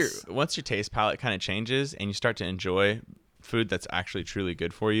Once your taste palate kind of changes and you start to enjoy food that's actually truly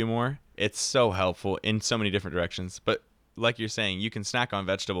good for you more, it's so helpful in so many different directions. But like you're saying, you can snack on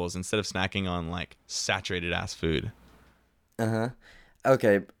vegetables instead of snacking on like saturated ass food. uh-huh.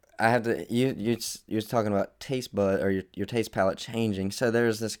 Okay, I have to. You're talking about taste bud or your taste palette changing. So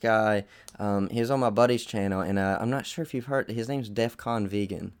there's this guy. He was on my buddy's channel, and I'm not sure if you've heard. His name's DefCon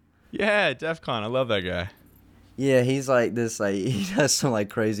Vegan. Yeah, DEF CON. I love that guy. Yeah, he's like this. Like he does some like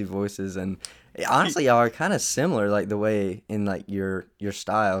crazy voices, and honestly, y'all are kind of similar. Like the way in like your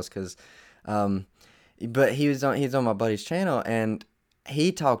styles, because, but he's on my buddy's channel, and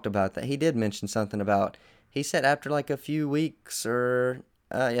he talked about that. He did mention something about. He said after like a few weeks or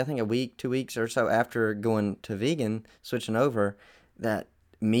I think a week, 2 weeks or so after going to vegan, switching over, that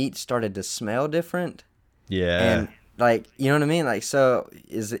meat started to smell different, Yeah. and like you know what I mean. Like so,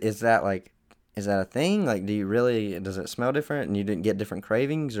 is that a thing? Like, does it smell different and you didn't get different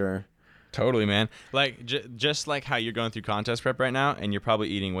cravings or? Totally, man. Like just like how you're going through contest prep right now, and you're probably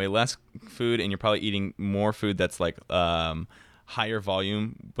eating way less food, and you're probably eating more food that's like higher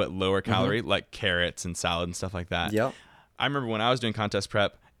volume but lower calorie, like carrots and salad and stuff like that. Yep. I remember when I was doing contest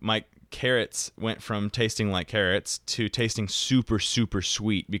prep, my carrots went from tasting like carrots to tasting super, super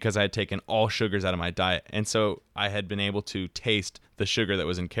sweet because I had taken all sugars out of my diet. And so I had been able to taste the sugar that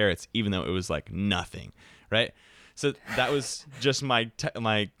was in carrots, even though it was like nothing, right? So that was just my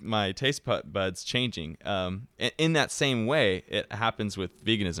taste buds changing. In that same way, it happens with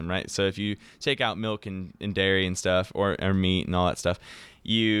veganism, right? So if you take out milk and dairy and stuff, or meat and all that stuff,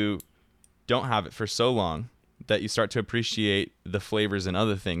 you don't have it for so long that you start to appreciate the flavors and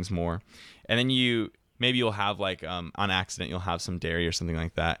other things more. And then you'll have like on accident, you'll have some dairy or something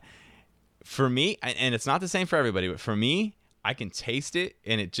like that. For me, and it's not the same for everybody, but for me, I can taste it,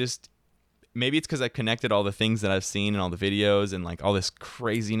 and it just, maybe it's because I connected all the things that I've seen and all the videos and like all this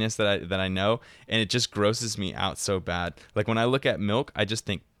craziness that I know, and it just grosses me out so bad. Like when I look at milk, I just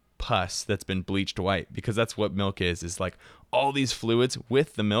think pus that's been bleached white, because that's what milk is like all these fluids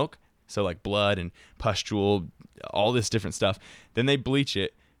with the milk. So like blood and pustule, all this different stuff. Then they bleach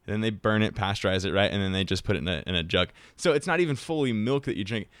it, then they burn it, pasteurize it, right? And then they just put it in a jug. So it's not even fully milk that you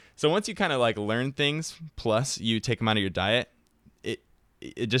drink. So once you kind of like learn things, plus you take them out of your diet,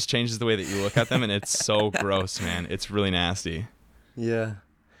 it just changes the way that you look at them, and it's so gross, man. It's really nasty. Yeah.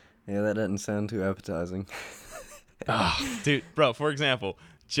 Yeah, that doesn't sound too appetizing. Oh, dude, bro, for example,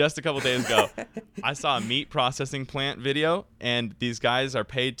 just a couple days ago, I saw a meat processing plant video, and these guys are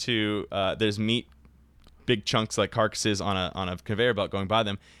paid to, there's meat, big chunks like carcasses on a conveyor belt going by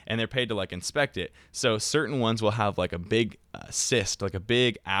them, and they're paid to like inspect it. So certain ones will have like a big cyst, like a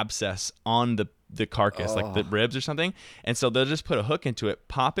big abscess on the carcass, like the ribs or something. And so they'll just put a hook into it,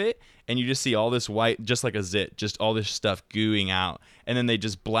 pop it, and you just see all this white, just like a zit, just all this stuff gooing out. And then they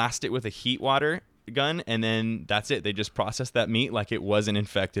just blast it with a heat water gun, and then that's it. They just process that meat like it wasn't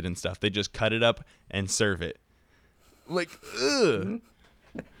infected and stuff. They just cut it up and serve it. Like, ugh.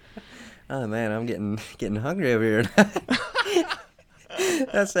 Oh man, I'm getting hungry over here.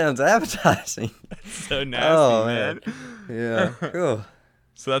 That sounds appetizing. That's so nasty, man. Yeah. Cool.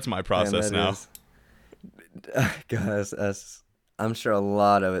 So that's my process now. Guys, I'm sure a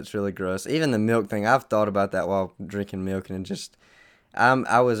lot of it's really gross. Even the milk thing, I've thought about that while drinking milk, and it just, I'm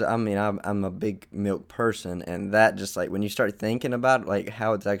a big milk person, and that just like when you start thinking about like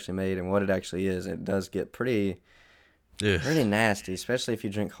how it's actually made and what it actually is, it does get pretty nasty, especially if you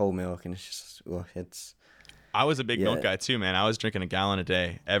drink whole milk, and it's just, well, it's. I was a big milk Yeah. guy too, man. I was drinking a gallon a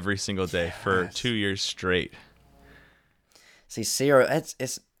day every single day for Yes. 2 years straight. See, cereal,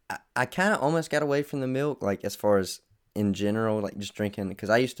 I kind of almost got away from the milk, like as far as in general, like just drinking, because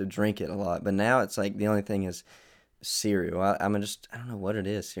I used to drink it a lot, but now it's like the only thing is cereal. I don't know what it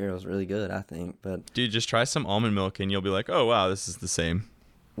is. Cereal's really good, I think. But Dude, just try some almond milk and you'll be like, oh wow, this is the same.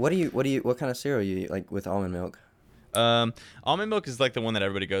 what kind of cereal you eat, like with almond milk? Um, Almond milk is like the one that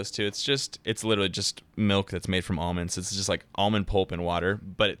everybody goes to. It's literally just milk that's made from almonds. It's just like almond pulp and water,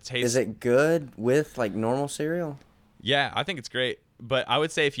 but it Is tastes. it good with like normal cereal? Yeah, I think it's great. But I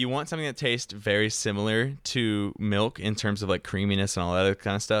would say if you want something that tastes very similar to milk in terms of like creaminess and all that other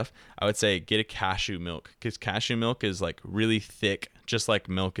kind of stuff, I would say get a cashew milk, because cashew milk is like really thick, just like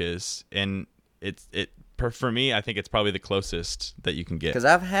milk is, and for me, I think it's probably the closest that you can get. Because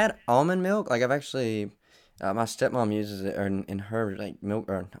I've had almond milk. Like I've actually, my stepmom uses it in her like milk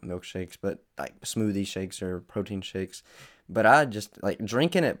or not milkshakes, but like smoothie shakes or protein shakes. But I just like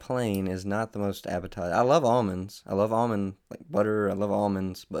drinking it plain is not the most appetizing. I love almonds. I love almond like butter. I love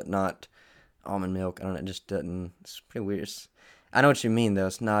almonds, but not almond milk. I don't know. It just doesn't. It's pretty weird. I know what you mean though.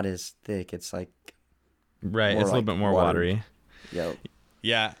 It's not as thick. It's like Right, more it's a little like bit more watered. watery. Yo,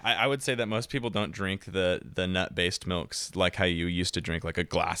 Yeah, I would say that most people don't drink the nut based milks like how you used to drink like a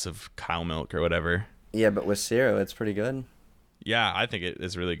glass of cow milk or whatever. yeah, but with cereal, it's pretty good. Yeah, I think it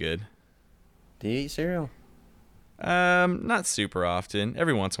is really good. Do you eat cereal? Not super often.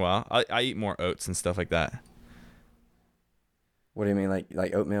 Every once in a while, I eat more oats and stuff like that. What do you mean,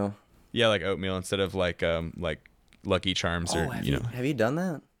 like oatmeal? Yeah, like oatmeal instead of like Lucky Charms Oh, or you know. have you done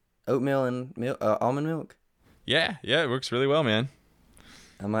that? Oatmeal and milk, almond milk. Yeah, it works really well, man.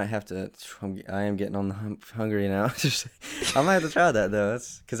 I might have to. I am getting on the hungry now. I might have to try that though.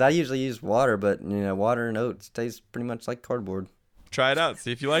 That's because I usually use water, but water and oats taste pretty much like cardboard. Try it out,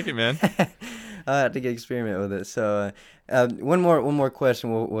 see if you like it, man. I have to get experiment with it. So, one more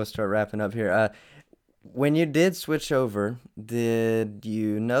question. We'll start wrapping up here. When you did switch over, did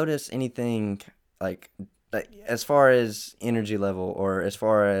you notice anything like as far as energy level or as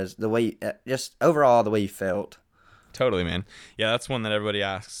far as the way, just overall the way you felt? Totally, man. Yeah, that's one that everybody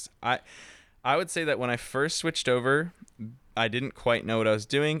asks. I would say that when I first switched over, I didn't quite know what I was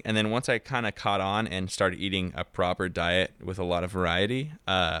doing, and then once I kind of caught on and started eating a proper diet with a lot of variety,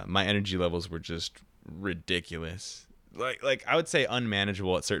 my energy levels were just ridiculous. Like I would say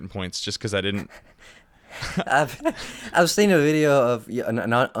unmanageable at certain points, just because I didn't. I've seen a video of an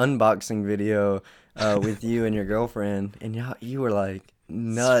unboxing video with you and your girlfriend, and you were like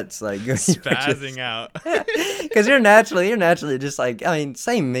nuts, like Spazzing out. because you're naturally just like, I mean,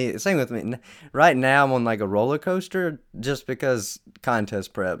 same with me. Right now I'm on like a roller coaster just because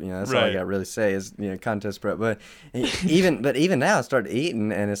contest prep. That's all I Right. got to really say is contest prep. But even now I started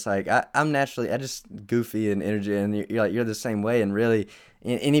eating, and it's like I'm naturally I just goofy and energy, and you're the same way, and really.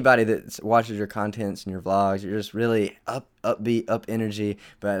 Anybody that watches your contents and your vlogs, you're just really upbeat, up energy.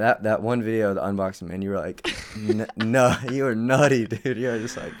 But that one video, the unboxing, man, you were like, no, you were nutty, dude. You were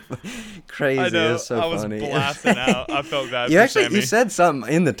just like crazy. I know. It was so I was funny. blasting out. I felt bad. You for actually Sammy. you said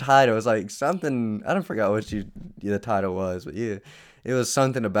something in the title. It was like something, I don't forget what the title was, but yeah, it was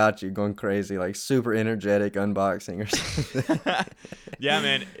something about you going crazy, like super energetic unboxing or something. Yeah,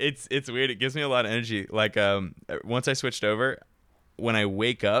 man, it's weird. It gives me a lot of energy. Like once I switched over, when I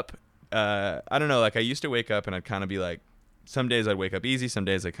wake up, I don't know, like I used to wake up and I'd kind of be like, some days I'd wake up easy, some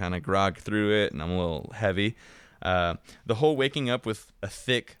days I kind of grog through it and I'm a little heavy. The whole waking up with a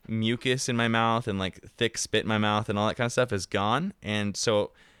thick mucus in my mouth and like thick spit in my mouth and all that kind of stuff is gone. And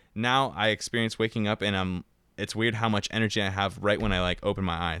so now I experience waking up and it's weird how much energy I have right when I like open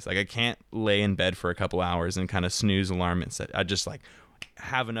my eyes. Like I can't lay in bed for a couple hours and kind of snooze alarm and set. I just like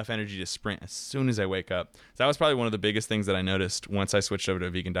have enough energy to sprint as soon as I wake up. So that was probably one of the biggest things that I noticed once I switched over to a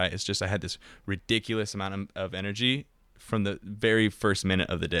vegan diet. It's just I had this ridiculous amount of energy from the very first minute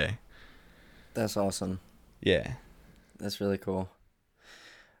of the day. That's awesome. Yeah. That's really cool.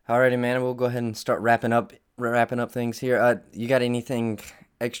 Alrighty, man. We'll go ahead and start wrapping up things here. You got anything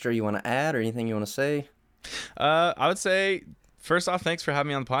extra you want to add or anything you want to say? I would say, first off, thanks for having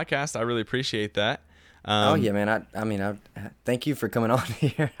me on the podcast. I really appreciate that. Oh yeah, man. I mean, I thank you for coming on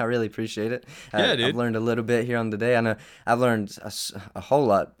here. I really appreciate it. Yeah, dude. I've learned a little bit here on the day. I know I've learned a whole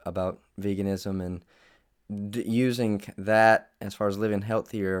lot about veganism and using that as far as living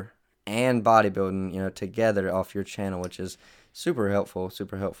healthier and bodybuilding, together off your channel, which is super helpful.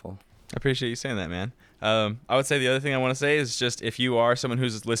 Super helpful. I appreciate you saying that, man. I would say the other thing I want to say is just if you are someone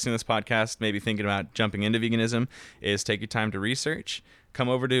who's listening to this podcast, maybe thinking about jumping into veganism, is take your time to research. Come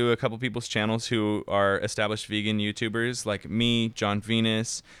over to a couple people's channels who are established vegan YouTubers like me, John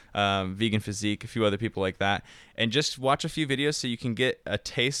Venus, Vegan Physique, a few other people like that, and just watch a few videos so you can get a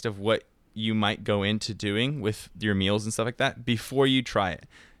taste of what you might go into doing with your meals and stuff like that before you try it.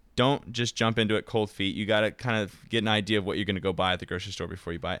 Don't just jump into it cold feet. You got to kind of get an idea of what you're going to go buy at the grocery store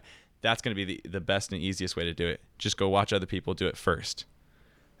before you buy it. That's going to be the best and easiest way to do it. Just go watch other people do it first.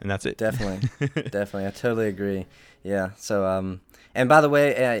 And that's it. Definitely. Definitely. I totally agree. Yeah. So, and by the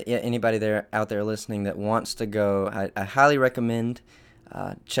way, yeah, anybody out there listening that wants to go, I highly recommend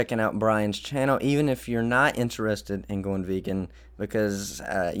checking out Brian's channel, even if you're not interested in going vegan, because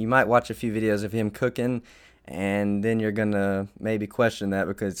you might watch a few videos of him cooking, and then you're going to maybe question that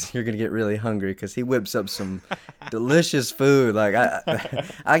because you're going to get really hungry because he whips up some delicious food. Like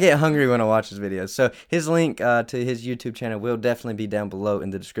I get hungry when I watch his videos. So his link to his YouTube channel will definitely be down below in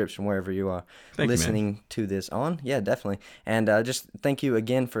the description wherever you are listening to this on. Yeah, definitely. And just thank you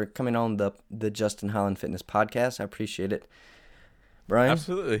again for coming on the Justin Holland Fitness Podcast. I appreciate it, Brian.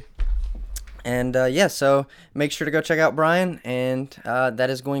 Absolutely. And so make sure to go check out Brian. And that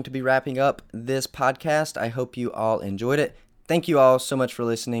is going to be wrapping up this podcast. I hope you all enjoyed it. Thank you all so much for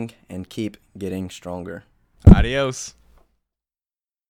listening, and keep getting stronger. Adios.